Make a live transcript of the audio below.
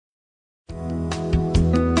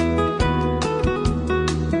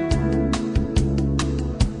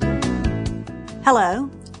Hello,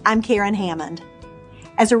 I'm Karen Hammond.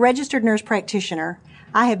 As a registered nurse practitioner,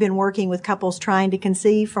 I have been working with couples trying to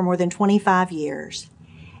conceive for more than 25 years,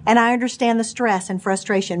 and I understand the stress and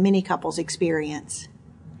frustration many couples experience.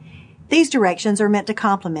 These directions are meant to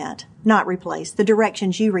complement, not replace, the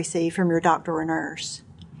directions you receive from your doctor or nurse.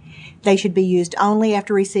 They should be used only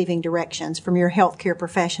after receiving directions from your healthcare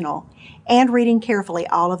professional and reading carefully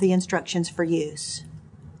all of the instructions for use.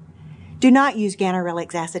 Do not use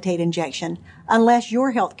Ganirelix acetate injection unless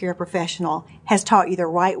your healthcare professional has taught you the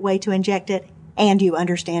right way to inject it and you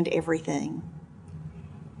understand everything.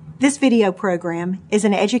 This video program is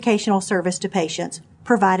an educational service to patients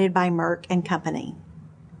provided by Merck & Company.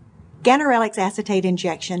 Ganirelix acetate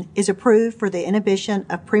injection is approved for the inhibition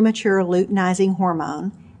of premature luteinizing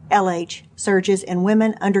hormone, LH, surges in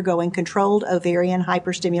women undergoing controlled ovarian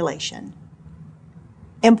hyperstimulation.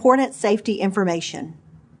 Important safety information.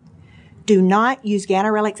 Do not use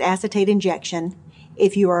Ganirelix acetate injection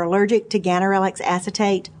if you are allergic to Ganirelix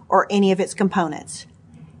acetate or any of its components,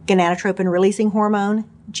 gonadotropin-releasing hormone,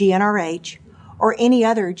 GnRH, or any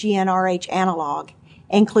other GnRH analog,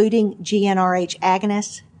 including GnRH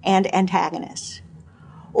agonists and antagonists,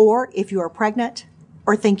 or if you are pregnant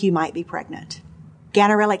or think you might be pregnant.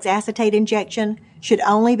 Ganirelix acetate injection should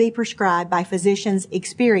only be prescribed by physicians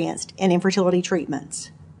experienced in infertility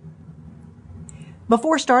treatments.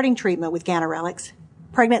 Before starting treatment with Ganirelix,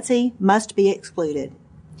 pregnancy must be excluded.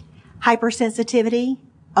 Hypersensitivity,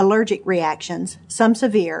 allergic reactions, some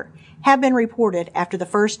severe, have been reported after the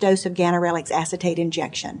first dose of Ganirelix acetate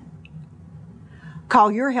injection.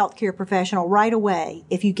 Call your healthcare professional right away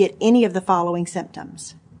if you get any of the following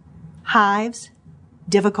symptoms: hives,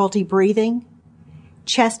 difficulty breathing,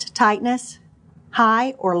 chest tightness,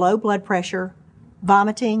 high or low blood pressure,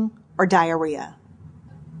 vomiting, or diarrhea.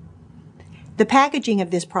 The packaging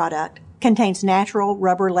of this product contains natural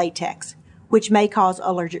rubber latex, which may cause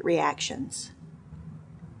allergic reactions.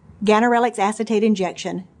 Ganirelix acetate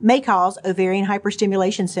injection may cause ovarian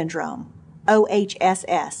hyperstimulation syndrome,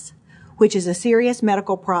 OHSS, which is a serious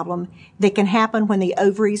medical problem that can happen when the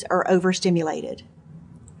ovaries are overstimulated.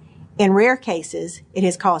 In rare cases, it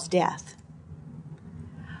has caused death.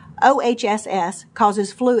 OHSS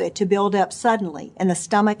causes fluid to build up suddenly in the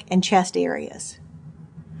stomach and chest areas.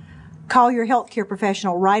 Call your healthcare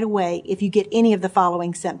professional right away if you get any of the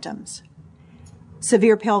following symptoms: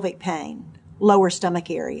 severe pelvic pain, lower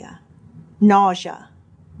stomach area, nausea,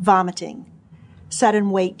 vomiting, sudden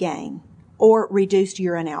weight gain, or reduced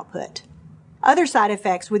urine output. Other side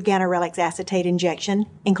effects with Ganirelix acetate injection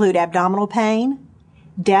include abdominal pain,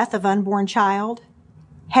 death of unborn child,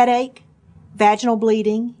 headache, vaginal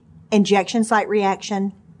bleeding, injection site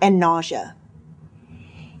reaction, and nausea.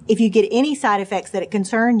 If you get any side effects that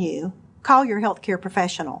concern you, call your healthcare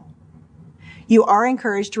professional. You are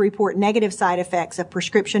encouraged to report negative side effects of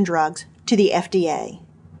prescription drugs to the FDA.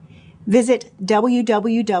 Visit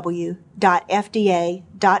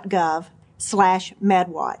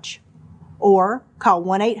www.fda.gov/medwatch or call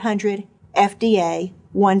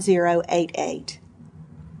 1-800-FDA-1088.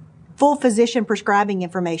 Full physician prescribing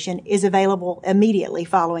information is available immediately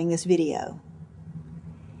following this video.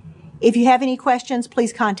 If you have any questions,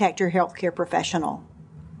 please contact your healthcare professional.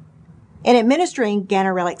 In administering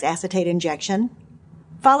Ganirelix acetate injection,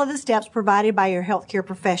 follow the steps provided by your healthcare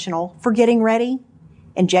professional for getting ready,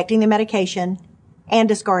 injecting the medication, and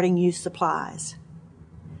discarding used supplies.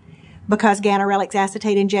 Because Ganirelix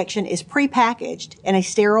acetate injection is pre-packaged in a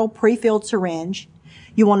sterile, pre-filled syringe,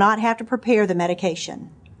 you will not have to prepare the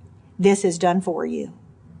medication. This is done for you.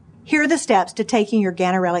 Here are the steps to taking your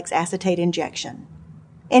Ganirelix acetate injection.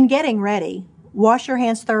 In getting ready, wash your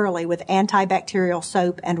hands thoroughly with antibacterial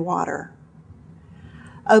soap and water.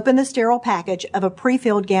 Open the sterile package of a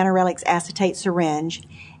pre-filled Ganirelix acetate syringe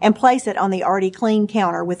and place it on the already clean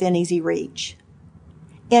counter within easy reach.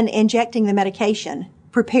 In injecting the medication,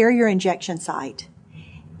 prepare your injection site,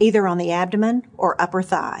 either on the abdomen or upper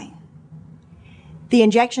thigh. The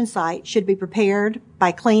injection site should be prepared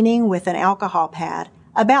by cleaning with an alcohol pad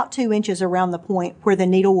about 2 inches around the point where the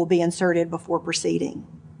needle will be inserted before proceeding.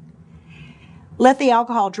 Let the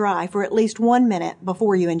alcohol dry for at least 1 minute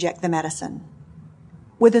before you inject the medicine.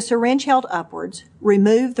 With the syringe held upwards,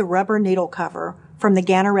 remove the rubber needle cover from the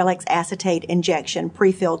Ganirelix acetate injection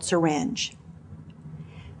pre-filled syringe.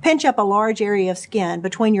 Pinch up a large area of skin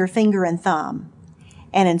between your finger and thumb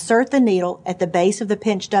and insert the needle at the base of the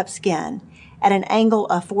pinched up skin at an angle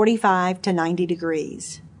of 45 to 90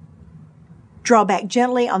 degrees. Draw back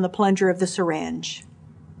gently on the plunger of the syringe.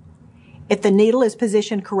 If the needle is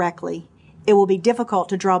positioned correctly, it will be difficult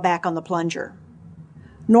to draw back on the plunger.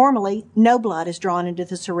 Normally, no blood is drawn into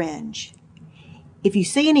the syringe. If you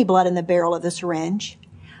see any blood in the barrel of the syringe,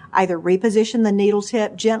 either reposition the needle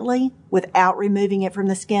tip gently without removing it from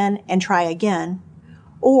the skin and try again,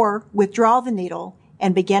 or withdraw the needle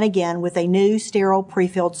and begin again with a new sterile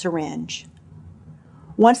pre-filled syringe.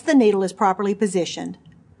 Once the needle is properly positioned,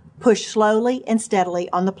 push slowly and steadily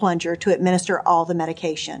on the plunger to administer all the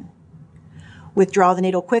medication. Withdraw the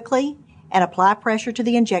needle quickly and apply pressure to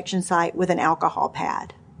the injection site with an alcohol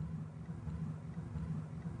pad.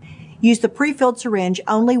 Use the pre-filled syringe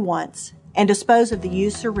only once and dispose of the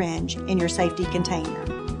used syringe in your safety container.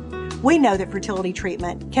 We know that fertility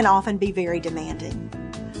treatment can often be very demanding.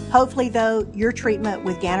 Hopefully, though, your treatment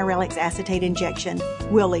with Ganirelix acetate injection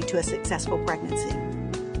will lead to a successful pregnancy.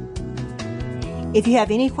 If you have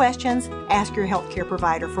any questions, ask your healthcare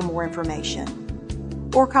provider for more information.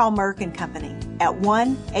 Or call Merck & Company at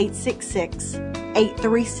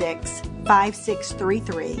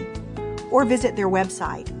 1-866-836-5633 or visit their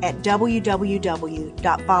website at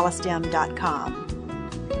www.follistem.com.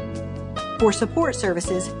 For support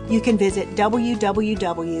services, you can visit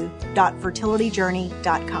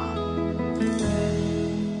www.fertilityjourney.com.